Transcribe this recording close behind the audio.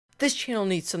This channel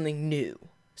needs something new,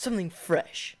 something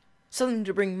fresh, something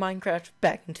to bring Minecraft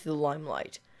back into the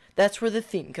limelight. That's where the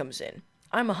theme comes in.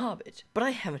 I'm a hobbit, but I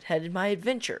haven't had my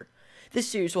adventure. This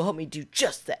series will help me do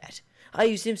just that. I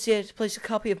used MCA to place a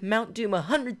copy of Mount Doom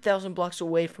 100,000 blocks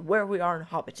away from where we are in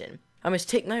Hobbiton. I must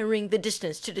take my ring the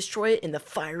distance to destroy it in the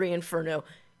fiery inferno,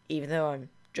 even though I'm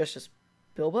dressed as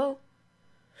Bilbo?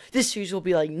 This series will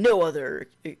be like no other,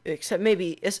 except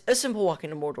maybe a simple walk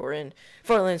into Mordor and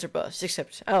Farlands or bust,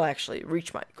 except I'll actually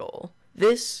reach my goal.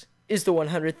 This is the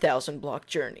 100,000 block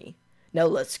journey. Now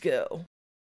let's go.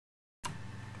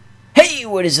 Hey,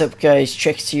 what is up guys,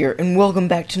 TREXCW here, and welcome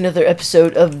back to another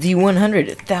episode of the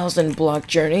 100,000 block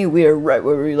journey. We are right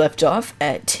where we left off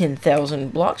at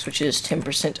 10,000 blocks, which is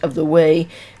 10% of the way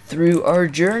through our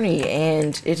journey,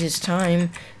 and it is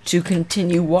time to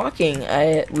continue walking.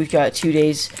 We've got 2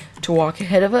 days to walk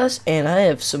ahead of us, and I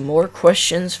have some more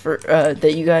questions for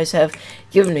that you guys have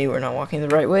given me. We're not walking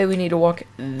the right way. We need to walk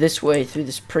this way through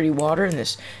this pretty water and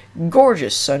this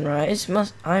gorgeous sunrise,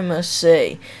 I must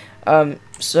say.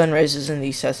 Sunrise is in the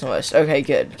east, that's in the west. Okay,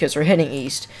 good, because we're heading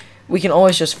east. We can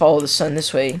always just follow the sun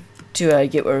this way to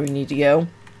get where we need to go.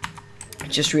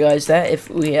 Just realize that if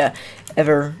we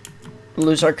ever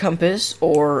lose our compass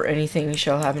or anything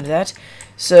shall happen to that.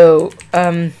 So,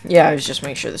 yeah, I was just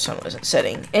making sure the sun wasn't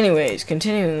setting. Anyways,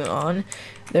 continuing on,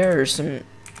 there are some,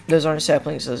 those aren't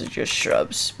saplings, those are just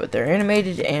shrubs, but they're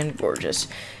animated and gorgeous.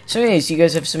 So anyways, you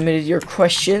guys have submitted your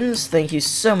questions. Thank you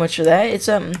so much for that. It's,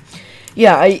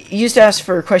 yeah, I used to ask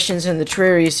for questions in the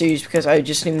Terraria series because I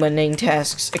just do mundane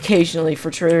tasks occasionally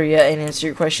for Terraria and answer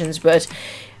your questions, but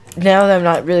now that I'm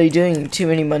not really doing too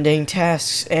many mundane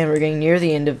tasks and we're getting near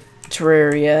the end of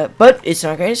Terraria, but it's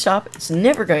not going to stop. It's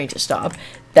never going to stop.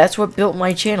 That's what built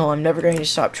my channel. I'm never going to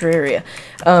stop Terraria.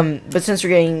 But since we're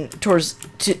getting towards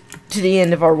to the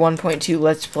end of our 1.2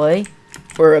 Let's Play,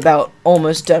 we're about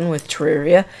almost done with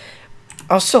Terraria.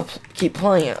 I'll still keep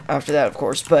playing it after that, of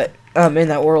course, but in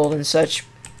that world and such,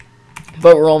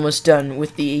 but we're almost done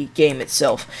with the game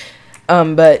itself.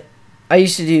 But I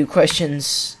used to do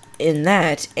questions in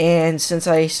that, and since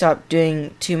I stopped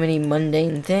doing too many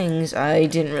mundane things, I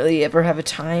didn't really ever have a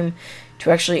time to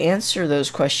actually answer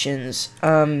those questions.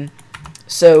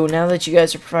 So now that you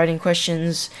guys are providing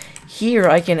questions here,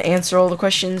 I can answer all the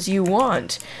questions you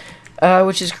want,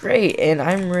 which is great, and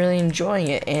I'm really enjoying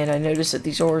it. And I noticed that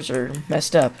these ores are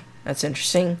messed up. That's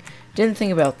interesting. Didn't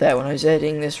think about that when I was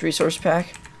editing this resource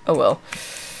pack. Oh well.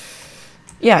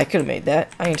 Yeah, I could have made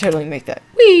that. I can totally make that.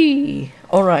 Whee!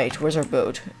 Alright, where's our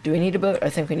boat? Do we need a boat? I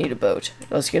think we need a boat.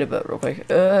 Let's get a boat real quick.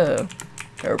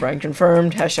 Herobrine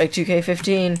confirmed. Hashtag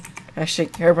 2K15.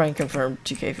 Hashtag Herobrine confirmed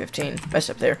 2K15. Messed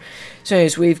up there. So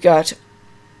anyways, we've got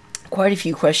quite a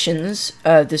few questions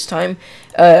this time.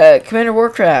 Commander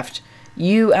Warcraft,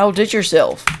 you outdid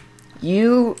yourself.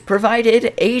 You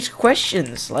provided 8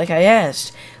 questions, like I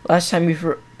asked. Last time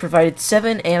you provided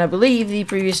 7, and I believe the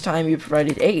previous time you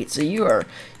provided 8. So you're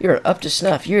up to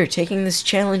snuff. You're taking this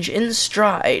challenge in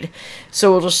stride.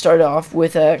 So we'll just start off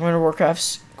with Commander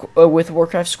Warcraft's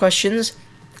questions.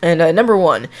 And number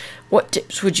 1, what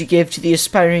tips would you give to the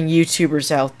aspiring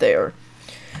YouTubers out there?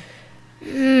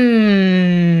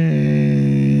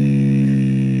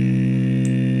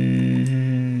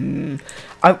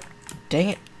 Dang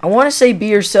it. I want to say be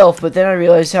yourself, but then I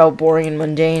realized how boring and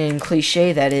mundane and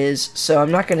cliche that is, so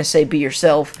I'm not going to say be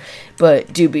yourself,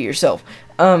 but do be yourself.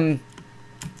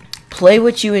 Play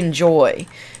what you enjoy.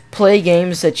 Play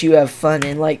games that you have fun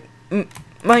in. Like,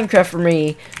 Minecraft for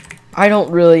me, I don't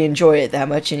really enjoy it that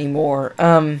much anymore.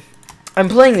 I'm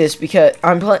playing this because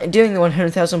I'm doing the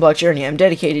 100,000 block journey. I'm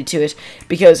dedicated to it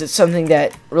because it's something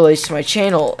that relates to my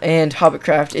channel, and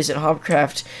Hobbitcraft isn't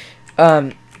Hobbitcraft,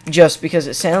 just because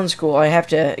it sounds cool. I have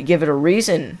to give it a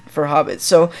reason for hobbits.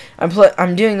 So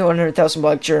I'm doing the 100,000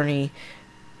 block journey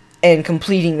and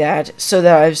completing that so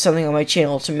that I have something on my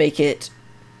channel to make it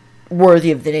worthy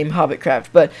of the name Hobbitcraft.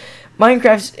 But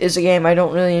Minecraft is a game I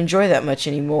don't really enjoy that much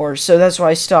anymore, so that's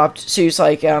why I stopped series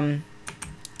like the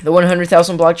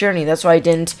 100,000 block journey. That's why I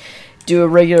didn't do a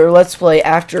regular Let's Play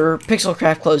after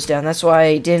Pixelcraft closed down. That's why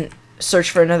I didn't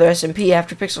search for another SMP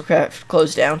after Pixelcraft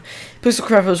closed down.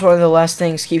 Pixelcraft was one of the last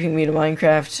things keeping me to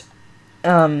Minecraft.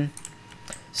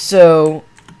 So,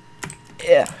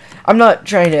 yeah. I'm not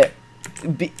trying to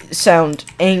sound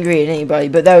angry at anybody,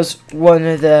 but that was one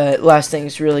of the last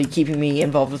things really keeping me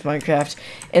involved with Minecraft.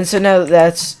 And so now that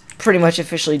that's pretty much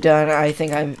officially done, I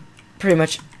think I'm pretty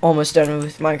much almost done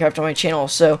with Minecraft on my channel.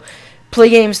 So,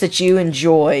 play games that you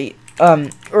enjoy.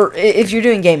 Or if you're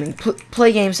doing gaming,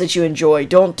 play games that you enjoy.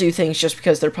 Don't do things just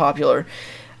because they're popular.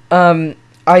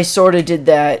 I sort of did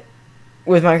that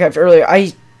with Minecraft earlier.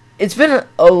 it's been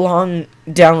a long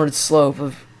downward slope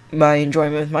of my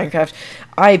enjoyment with Minecraft.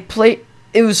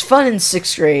 It was fun in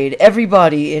 6th grade.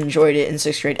 Everybody enjoyed it in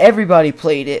 6th grade. Everybody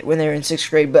played it when they were in 6th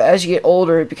grade. But as you get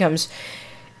older,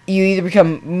 you either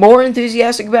become more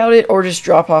enthusiastic about it or just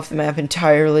drop off the map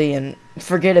entirely and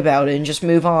forget about it and just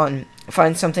move on.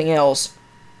 Find something else.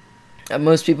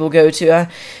 Most people go to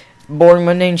boring,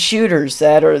 mundane shooters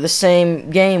that are the same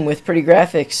game with pretty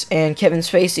graphics and Kevin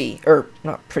Spacey. Or,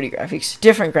 not pretty graphics,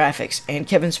 different graphics and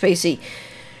Kevin Spacey.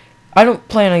 I don't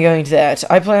plan on going to that.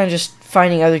 I plan on just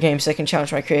finding other games that can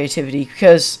challenge my creativity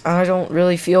because I don't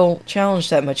really feel challenged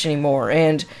that much anymore.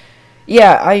 And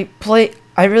yeah, I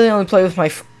really only play with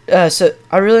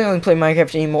I really only play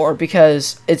Minecraft anymore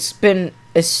because it's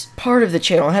part of the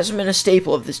channel. It hasn't been a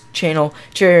staple of this channel.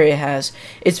 Terraria has.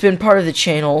 It's been part of the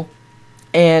channel,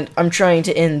 and I'm trying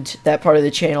to end that part of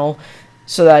the channel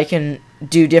so that I can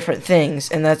do different things,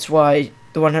 and that's why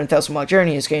the 100,000 block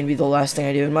journey is going to be the last thing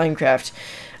I do in Minecraft.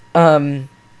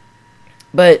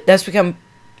 But that's become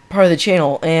part of the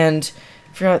channel, and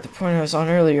I forgot the point I was on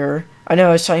earlier. I know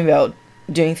I was talking about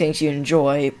doing things you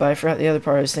enjoy, but I forgot the other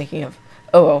part I was thinking of.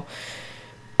 Oh well.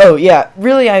 Oh yeah,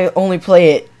 really I only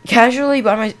play it casually,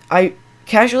 but I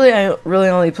really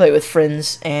only play it with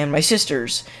friends and my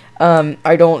sisters.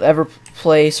 I don't ever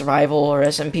play survival or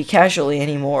SMP casually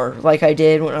anymore, like I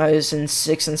did when I was in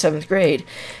 6th and 7th grade.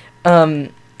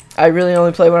 I really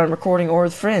only play when I'm recording or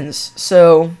with friends.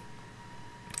 So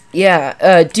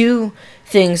yeah, do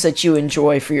things that you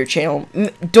enjoy for your channel.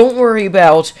 Don't worry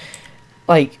about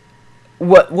like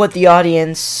what the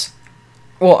audience.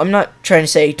 Well, I'm not trying to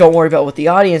say don't worry about what the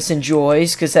audience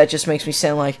enjoys, because that just makes me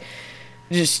sound like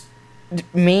just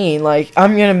mean. Like,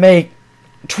 I'm gonna make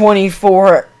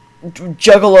 24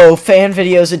 Juggalo fan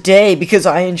videos a day because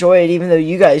I enjoy it, even though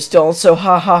you guys don't. So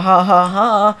ha ha ha ha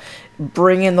ha,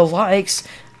 bring in the likes.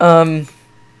 But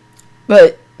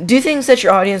do things that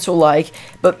your audience will like,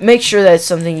 but make sure that's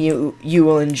something you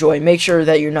will enjoy. Make sure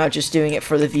that you're not just doing it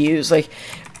for the views. Like,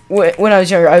 when I was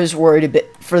younger, I was worried a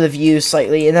bit for the views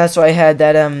slightly, and that's why I had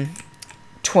that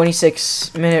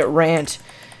 26-minute rant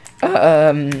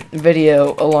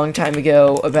video a long time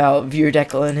ago about viewer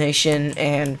declination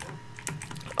and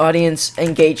audience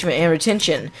engagement and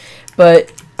retention.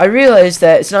 But I realized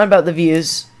that it's not about the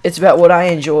views, it's about what I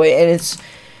enjoy, and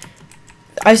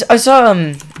I saw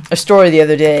a story the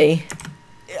other day.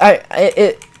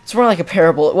 It's more like a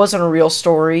parable. It wasn't a real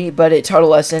story, but it taught a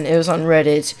lesson. It was on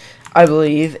Reddit, I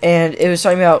believe, and it was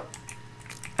talking about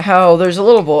how there's a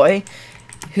little boy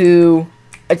who,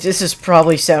 this is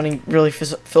probably sounding really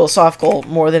philosophical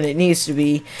more than it needs to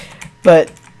be,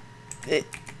 but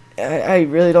I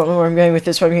really don't know where I'm going with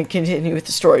this, but I'm going to continue with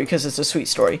the story because it's a sweet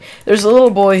story. There's a little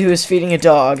boy who was feeding a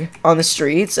dog on the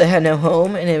streets that had no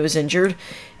home and it was injured,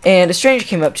 and a stranger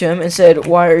came up to him and said,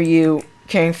 "Why are you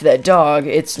caring for that dog?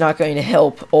 It's not going to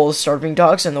help all the starving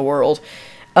dogs in the world."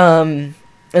 And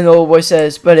the little boy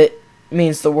says, "But it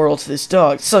means the world to this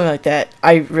dog." Something like that.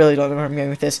 I really don't know where I'm going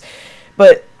with this.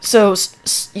 But, so,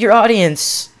 your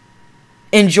audience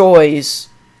enjoys,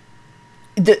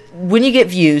 when you get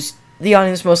views, the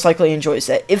audience most likely enjoys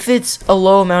that. If it's a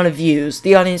low amount of views,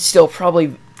 the audience still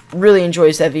probably really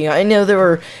enjoys that video. I know there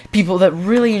were people that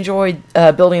really enjoyed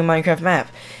building a Minecraft map,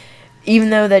 even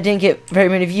though that didn't get very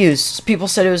many views. People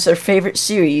said it was their favorite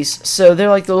series, so they're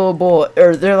like the little boy,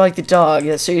 or they're like the dog.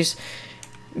 That series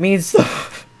means the...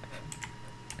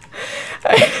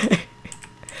 I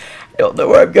don't know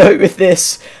where I'm going with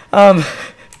this.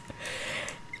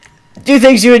 Do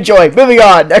things you enjoy. Moving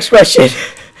on. Next question.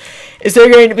 Is there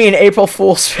going to be an April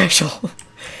Fool's special?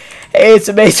 Hey, it's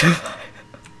amazing.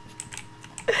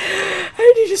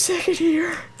 I need a second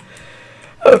here.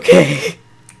 Okay.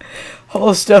 All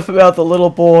the stuff about the little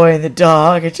boy and the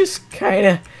dog, it just kind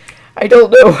of... I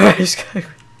don't know where I was going.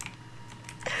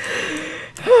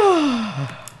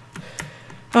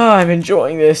 Oh, I'm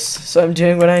enjoying this, so I'm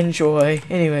doing what I enjoy.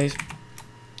 Anyways,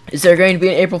 is there going to be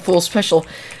an April Fool's special?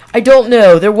 I don't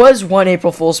know. There was one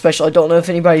April Fool's special. I don't know if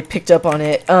anybody picked up on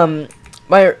it.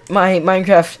 My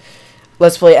Minecraft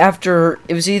Let's Play after,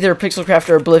 it was either Pixelcraft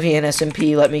or Oblivion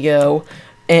SMP let me go,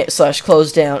 /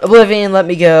 closed down. Oblivion let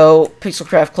me go,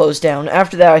 Pixelcraft closed down.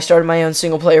 After that, I started my own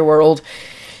single-player world.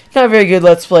 Not a very good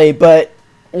Let's Play, but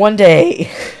one day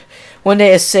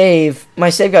my save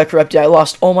got corrupted. I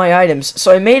lost all my items.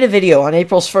 So I made a video on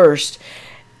April 1st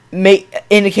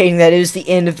indicating that it was the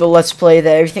end of the Let's Play,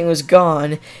 that everything was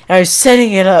gone. And I was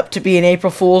setting it up to be an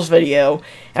April Fool's video.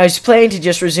 And I was planning to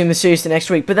just resume the series the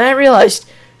next week. But then I realized,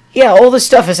 yeah, all this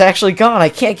stuff is actually gone. I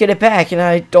can't get it back. And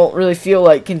I don't really feel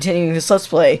like continuing this Let's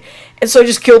Play. And so I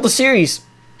just killed the series.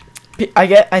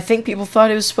 I think people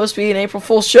thought it was supposed to be an April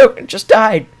Fool's joke and just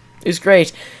died. It was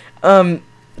great.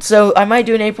 So I might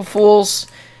do an April Fool's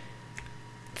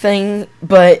thing,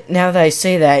 but now that I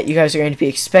say that, you guys are going to be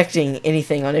expecting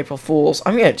anything on April Fool's.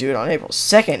 I'm going to do it on April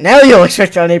 2nd. Now you'll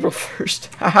expect it on April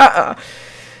 1st. Haha.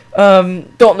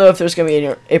 Don't know if there's going to be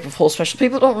any April Fool's special.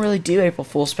 People don't really do April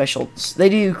Fool's specials. They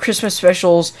do Christmas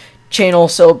specials, channel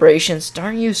celebrations,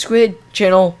 darn you, Squid,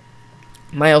 channel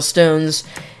milestones,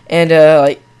 and,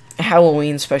 like,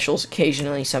 Halloween specials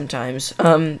occasionally sometimes.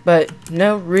 But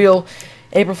no real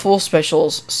April Fool's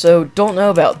specials, so don't know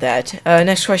about that.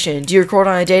 Next question, do you record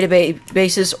on a daily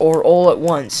basis or all at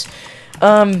once?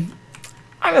 I'm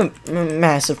a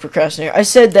massive procrastinator. I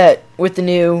said that with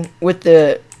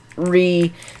the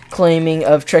reclaiming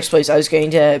of TREXCW, I was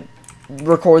going to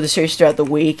record the series throughout the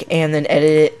week and then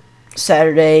edit it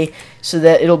Saturday so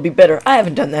that it'll be better. I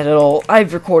haven't done that at all.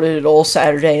 I've recorded it all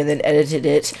Saturday and then edited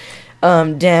it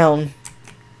down,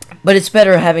 but it's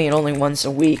better having it only once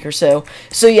a week or so.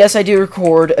 So yes, I do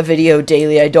record a video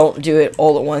daily. I don't do it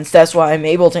all at once. That's why I'm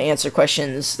able to answer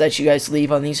questions that you guys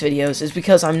leave on these videos, is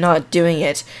because I'm not doing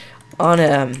it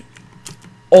on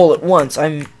all at once.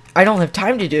 I don't have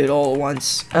time to do it all at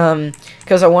once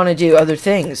because I want to do other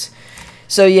things.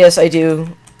 So yes, I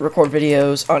do record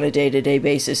videos on a day-to-day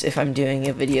basis if I'm doing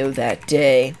a video that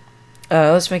day.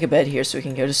 Let's make a bed here so we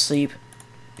can go to sleep,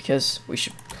 because we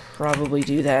should probably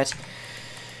do that.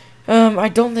 I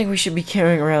don't think we should be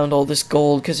carrying around all this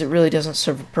gold, because it really doesn't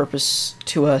serve a purpose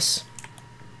to us.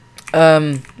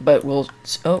 But we'll...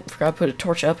 Oh, forgot to put a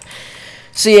torch up.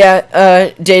 So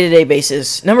yeah, day-to-day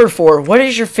basis. Number 4, what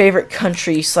is your favorite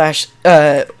country slash...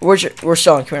 we're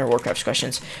still on Commander Warcraft's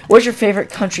questions. What's your favorite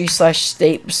country slash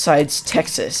state besides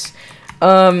Texas?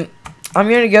 I'm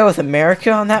gonna go with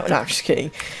America on that one. No, I'm just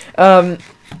kidding. I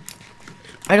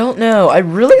don't know. I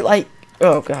really like...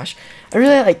 Oh, gosh. I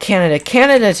really like Canada.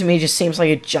 Canada, to me, just seems like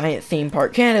a giant theme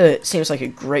park. Canada seems like a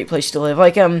great place to live.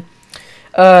 Like,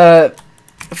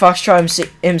 Foxtrot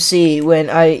MC, when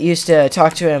I used to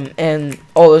talk to him and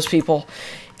all those people,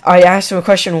 I asked him a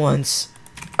question once.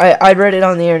 I read it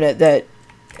on the internet that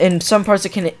in some parts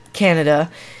of Canada,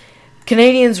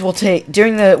 Canadians will take,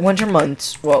 during the winter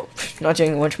months, well, not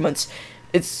during the winter months,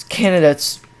 it's Canada,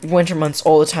 it's winter months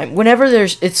all the time. Whenever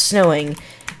it's snowing,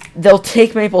 they'll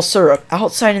take maple syrup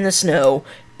outside in the snow,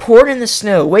 pour it in the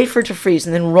snow, wait for it to freeze,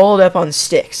 and then roll it up on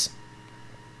sticks.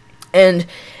 And,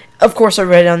 of course, I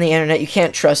read it on the internet. You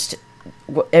can't trust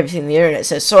everything the internet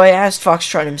says. So I asked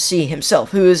Foxtrot MC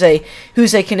himself, who's a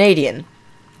Canadian,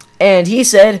 and he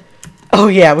said, "Oh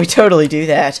yeah, we totally do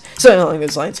that." Something along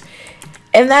those lines.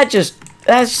 And that's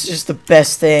just the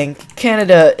best thing.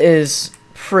 Canada is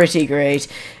pretty great,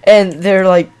 and they're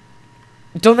like,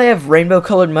 don't they have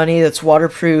rainbow-colored money that's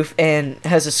waterproof and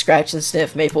has a scratch and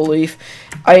sniff maple leaf?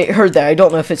 I heard that. I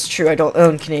don't know if it's true. I don't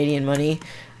own Canadian money.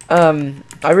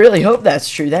 I really hope that's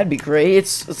true. That'd be great.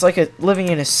 It's like living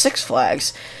in a Six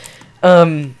Flags.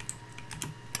 So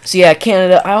yeah,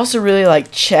 Canada. I also really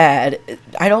like Chad.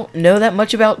 I don't know that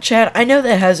much about Chad. I know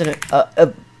that has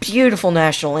a beautiful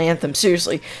national anthem.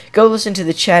 Seriously, go listen to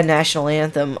the Chad national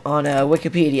anthem on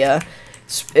Wikipedia.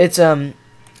 It's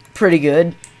pretty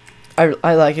good.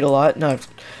 I like it a lot. No,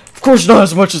 of course not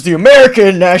as much as the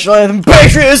American national anthem,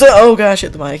 patriotism. Oh gosh,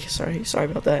 hit the mic. Sorry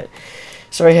about that.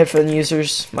 Sorry, headphone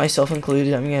users, myself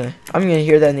included. I'm gonna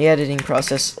hear that in the editing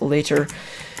process later.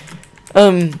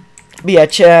 But yeah,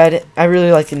 Chad. I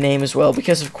really like the name as well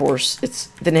because, of course,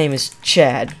 the name is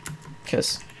Chad.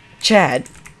 Because Chad.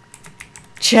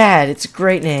 It's a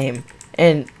great name,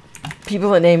 and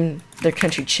people that name their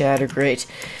country Chad are great.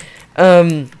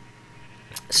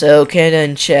 So, Canada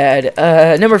and Chad.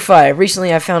 Number 5.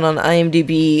 Recently I found on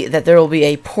IMDb that there will be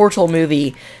a Portal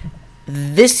movie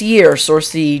this year,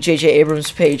 source the J.J.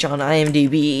 Abrams page on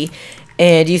IMDb.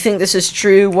 And do you think this is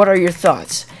true? What are your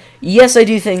thoughts? Yes, I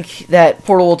do think that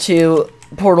Portal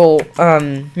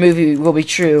movie will be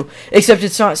true, except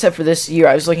it's not set for this year.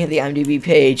 I was looking at the IMDb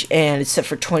page, and it's set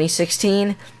for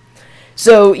 2016.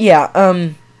 So, yeah,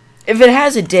 if it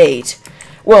has a date...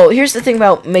 Well, here's the thing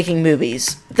about making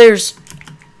movies. There's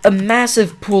a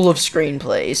massive pool of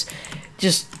screenplays,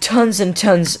 just tons and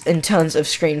tons and tons of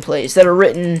screenplays that are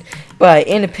written by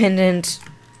independent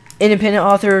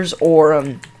authors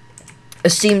or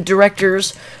esteemed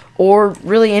directors, or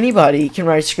really anybody can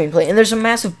write a screenplay. And there's a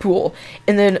massive pool,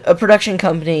 and then a production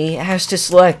company has to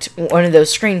select one of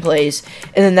those screenplays,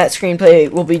 and then that screenplay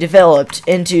will be developed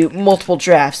into multiple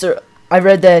drafts. I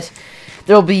read that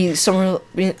there'll be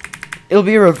it'll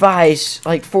be revised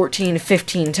like 14 to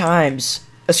 15 times.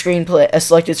 A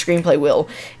selected screenplay will,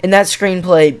 and that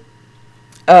screenplay,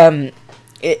 that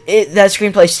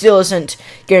screenplay still isn't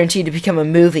guaranteed to become a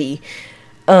movie.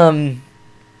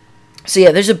 So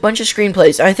yeah, there's a bunch of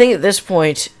screenplays. I think at this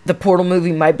point, the Portal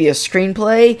movie might be a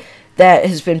screenplay that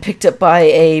has been picked up by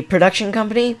a production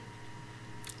company.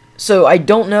 So I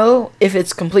don't know if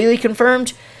it's completely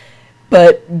confirmed,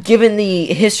 but given the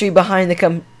history behind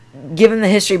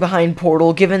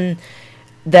Portal, given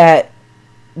that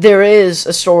there is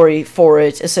a story for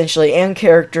it essentially and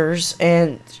characters,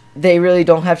 and they really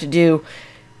don't have to do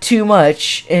too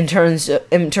much in terms of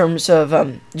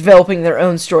developing their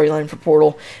own storyline for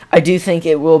Portal. I do think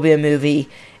it will be a movie,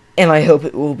 and I hope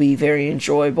it will be very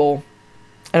enjoyable.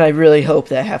 And I really hope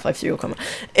that Half-Life 3 will come out.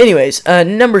 Anyways,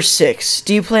 number 6.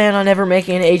 Do you plan on ever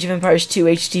making an Age of Empires 2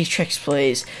 HD Trex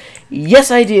Plays?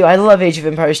 Yes, I do. I love Age of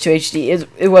Empires 2 HD.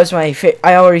 It was my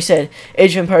I already said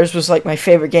Age of Empires was like my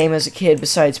favorite game as a kid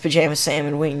besides Pajama Sam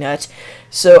and Wingnut.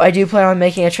 So I do plan on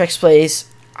making a Trex Plays.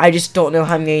 I just don't know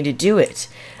how I'm going to do it.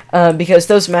 Because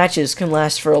those matches can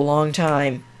last for a long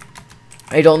time.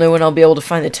 I don't know when I'll be able to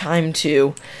find the time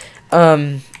to.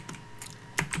 But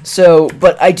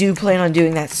I do plan on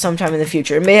doing that sometime in the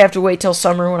future. I may have to wait till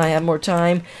summer when I have more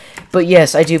time. But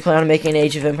yes, I do plan on making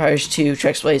Age of Empires 2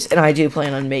 Trex Plays, and I do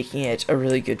plan on making it a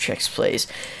really good Trex Plays.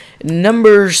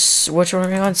 Numbers, which one are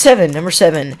we on? 7. Number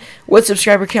 7. What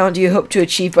subscriber count do you hope to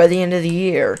achieve by the end of the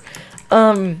year?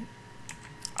 I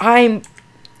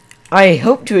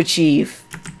hope to achieve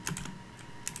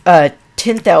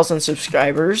 10,000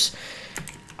 subscribers.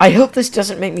 I hope this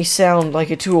doesn't make me sound like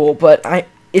a tool, but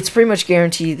it's pretty much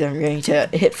guaranteed that I'm going to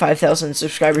hit 5,000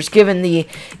 subscribers. Given the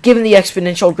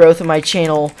exponential growth of my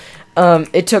channel,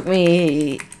 it took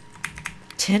me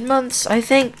 10 months, I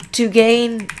think, to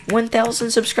gain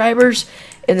 1,000 subscribers,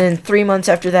 and then 3 months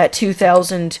after that,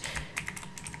 2,000,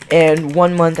 and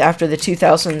 1 month after the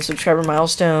 2,000 subscriber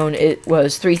milestone, it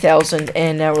was 3,000,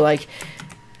 and now we're like,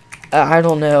 I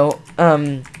don't know,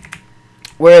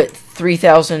 we're at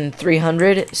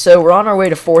 3,300, so we're on our way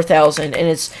to 4,000, and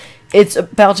it's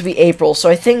about to be April, so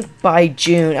I think by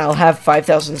June I'll have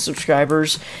 5,000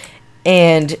 subscribers,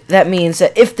 and that means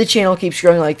that if the channel keeps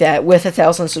growing like that, with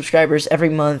 1,000 subscribers every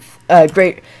month,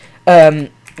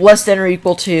 less than or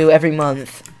equal to every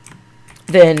month,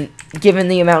 then given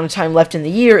the amount of time left in the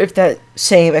year, if that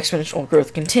same exponential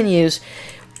growth continues,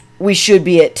 we should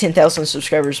be at 10,000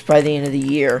 subscribers by the end of the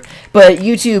year. But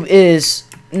YouTube is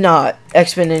not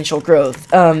exponential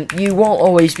growth. You won't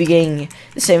always be getting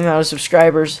the same amount of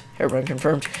subscribers. Everyone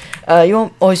confirmed. You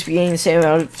won't always be getting the same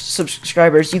amount of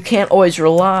subscribers. You can't always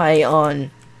rely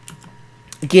on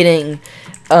getting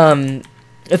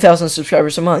 1,000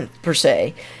 subscribers a month, per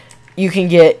se. You can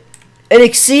get an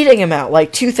exceeding amount,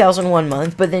 like 2,000 one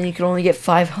month, but then you can only get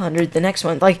 500 the next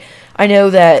month. Like, I know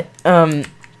that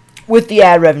with the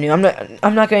ad revenue,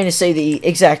 I'm not going to say the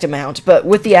exact amount, but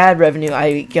with the ad revenue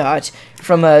I got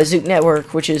from Zook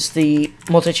Network, which is the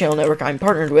multi-channel network I'm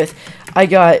partnered with, I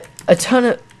got a ton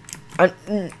of,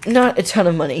 not a ton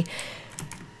of money,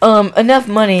 enough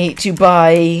money to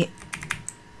buy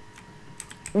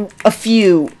a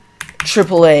few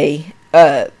AAA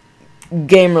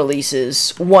game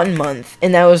releases 1 month,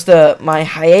 and that was my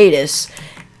hiatus,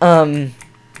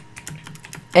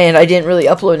 and I didn't really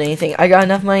upload anything. I got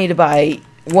enough money to buy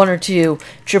 1 or 2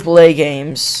 AAA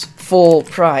games full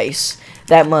price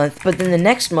that month, but then the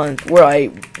next month, where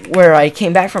I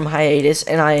came back from hiatus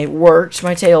and I worked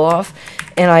my tail off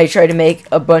and I tried to make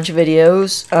a bunch of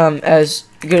videos as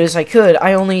good as I could,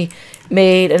 I only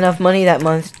made enough money that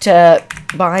month to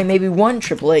buy maybe 1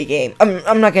 AAA game.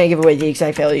 I'm not going to give away the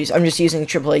exact values. I'm just using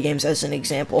AAA games as an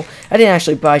example. I didn't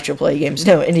actually buy AAA games.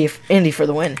 No, indie for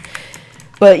the win.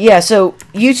 But yeah, so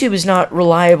YouTube is not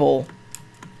reliable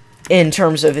in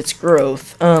terms of its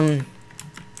growth.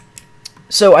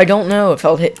 So I don't know if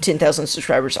I'll hit 10,000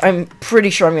 subscribers. I'm pretty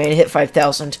sure I'm going to hit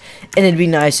 5,000, and it'd be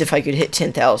nice if I could hit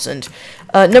 10,000.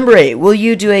 Number 8, will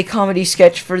you do a comedy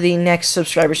sketch for the next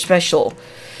subscriber special?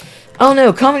 I don't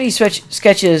know, comedy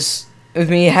sketches with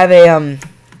me have a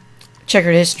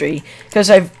checkered history, because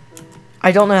I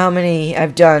don't know how many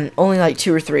I've done, only like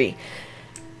 2 or 3.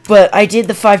 But I did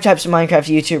the 5 types of Minecraft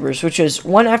YouTubers, which was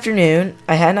one afternoon,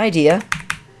 I had an idea,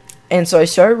 and so I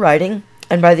started writing,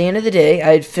 and by the end of the day,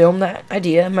 I had filmed that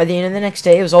idea, and by the end of the next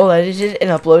day, it was all edited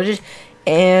and uploaded,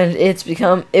 and it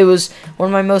was one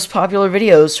of my most popular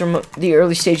videos from the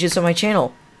early stages of my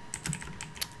channel.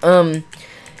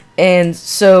 And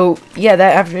so, yeah,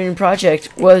 that afternoon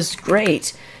project was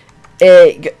great.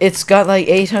 It's got like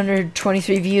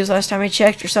 823 views last time I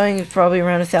checked, or something. It's probably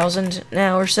around 1,000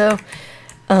 now or so.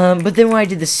 But then when I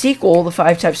did the sequel, the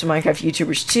 5 types of Minecraft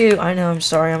YouTubers 2, I know, I'm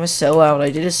sorry, I'm a sellout.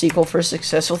 I did a sequel for a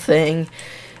successful thing.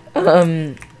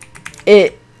 The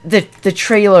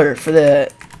trailer for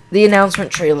the announcement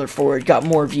trailer for it got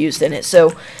more views than it.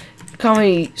 So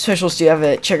comedy specials do have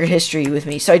a checkered history with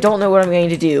me, so I don't know what I'm going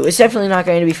to do. It's definitely not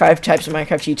going to be 5 types of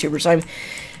Minecraft YouTubers. I'm going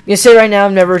to say right now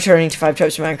I'm never returning to 5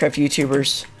 types of Minecraft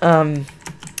YouTubers.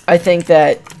 I think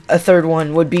that a third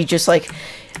one would be just like...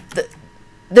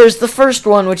 There's the first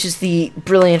one, which is the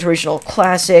brilliant original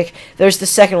classic. There's the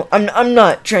second one. I'm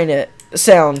not trying to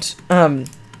sound...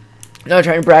 not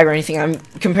trying to brag or anything. I'm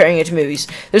comparing it to movies.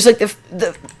 There's like the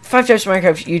 5 types of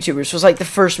Minecraft YouTubers was like the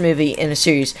first movie in a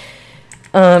series,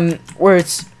 where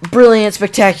it's brilliant,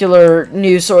 spectacular,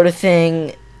 new sort of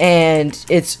thing, and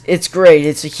it's great.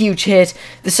 It's a huge hit.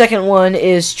 The second one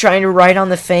is trying to ride on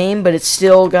the fame, but it's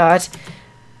still got,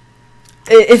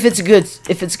 if it's a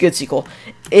good sequel,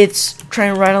 it's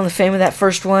trying to ride on the fame of that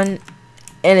first one,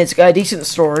 and it's got a decent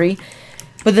story.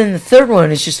 But then the third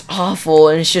one is just awful,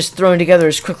 and it's just thrown together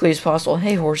as quickly as possible.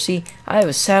 Hey, horsey, I have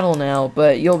a saddle now,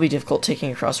 but you'll be difficult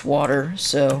taking across water,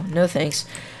 so no thanks.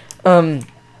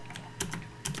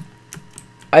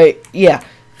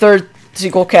 Third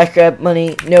sequel, cash grab,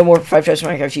 money, no more 5 types of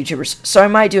Minecraft YouTubers. So I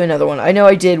might do another one. I know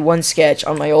I did one sketch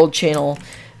on my old channel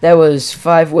that was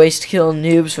 5 ways to kill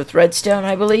noobs with redstone,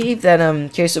 I believe, that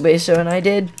Queso Beso and I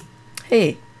did.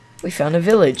 Hey, we found a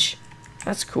village.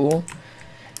 That's cool.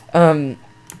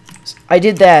 I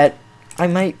did that. I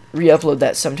might re-upload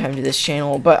that sometime to this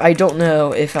channel, but I don't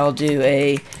know if I'll do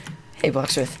a... Hey,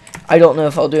 Blacksmith. I don't know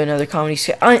if I'll do another comedy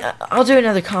sketch. I'll do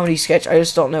another comedy sketch. I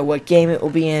just don't know what game it will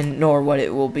be in, nor what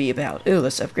it will be about. Ooh,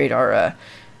 let's upgrade our,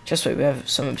 just wait, we have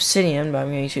some obsidian, but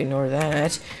I'm going to ignore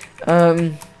that.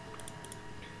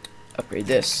 Upgrade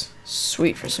this.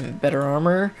 Sweet, for some better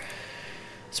armor.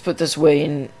 Let's put this away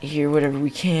in here, whatever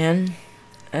we can.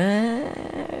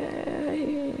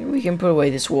 We can put away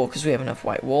this wool because we have enough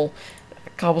white wool.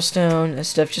 Cobblestone, that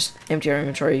stuff, just empty our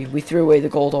inventory. We threw away the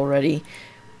gold already.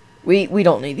 We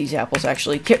don't need these apples,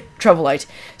 actually. Troublite.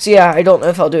 So yeah, I don't know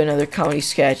if I'll do another comedy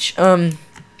sketch. So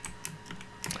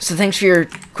thanks for your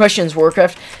questions,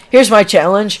 Warcraft. Here's my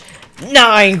challenge.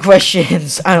 9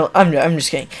 questions. I'm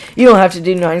just kidding. You don't have to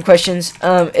do 9 questions.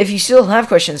 If you still have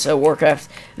questions, though, Warcraft,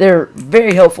 they're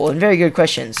very helpful and very good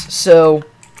questions. So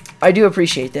I do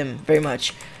appreciate them very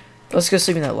much. Let's go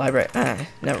sleep in that library.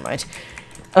 Never mind.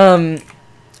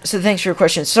 So thanks for your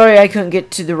questions. Sorry I couldn't get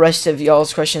to the rest of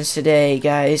y'all's questions today,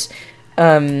 guys.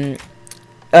 Nick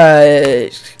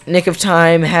of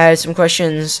Time had some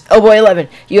questions. Oh boy, 11.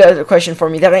 You had a question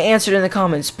for me that I answered in the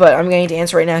comments, but I'm going to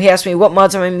answer right now. He asked me what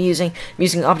mods am I using. I'm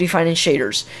using Optifine and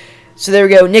shaders. So there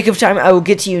we go. Nick of Time, I will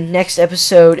get to you next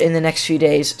episode in the next few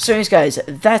days. So anyways, guys,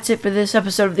 that's it for this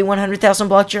episode of the 100,000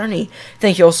 block journey.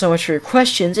 Thank you all so much for your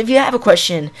questions. If you have a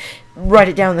question, write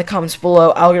it down in the comments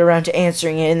below. I'll get around to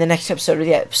answering it in the next episode or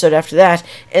the episode after that,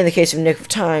 in the case of Nick of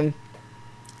Time.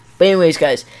 But anyways,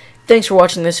 guys, thanks for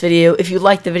watching this video. If you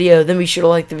liked the video, then be sure to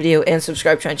like the video and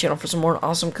subscribe to my channel for some more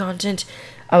awesome content.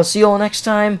 I will see you all next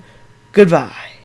time. Goodbye.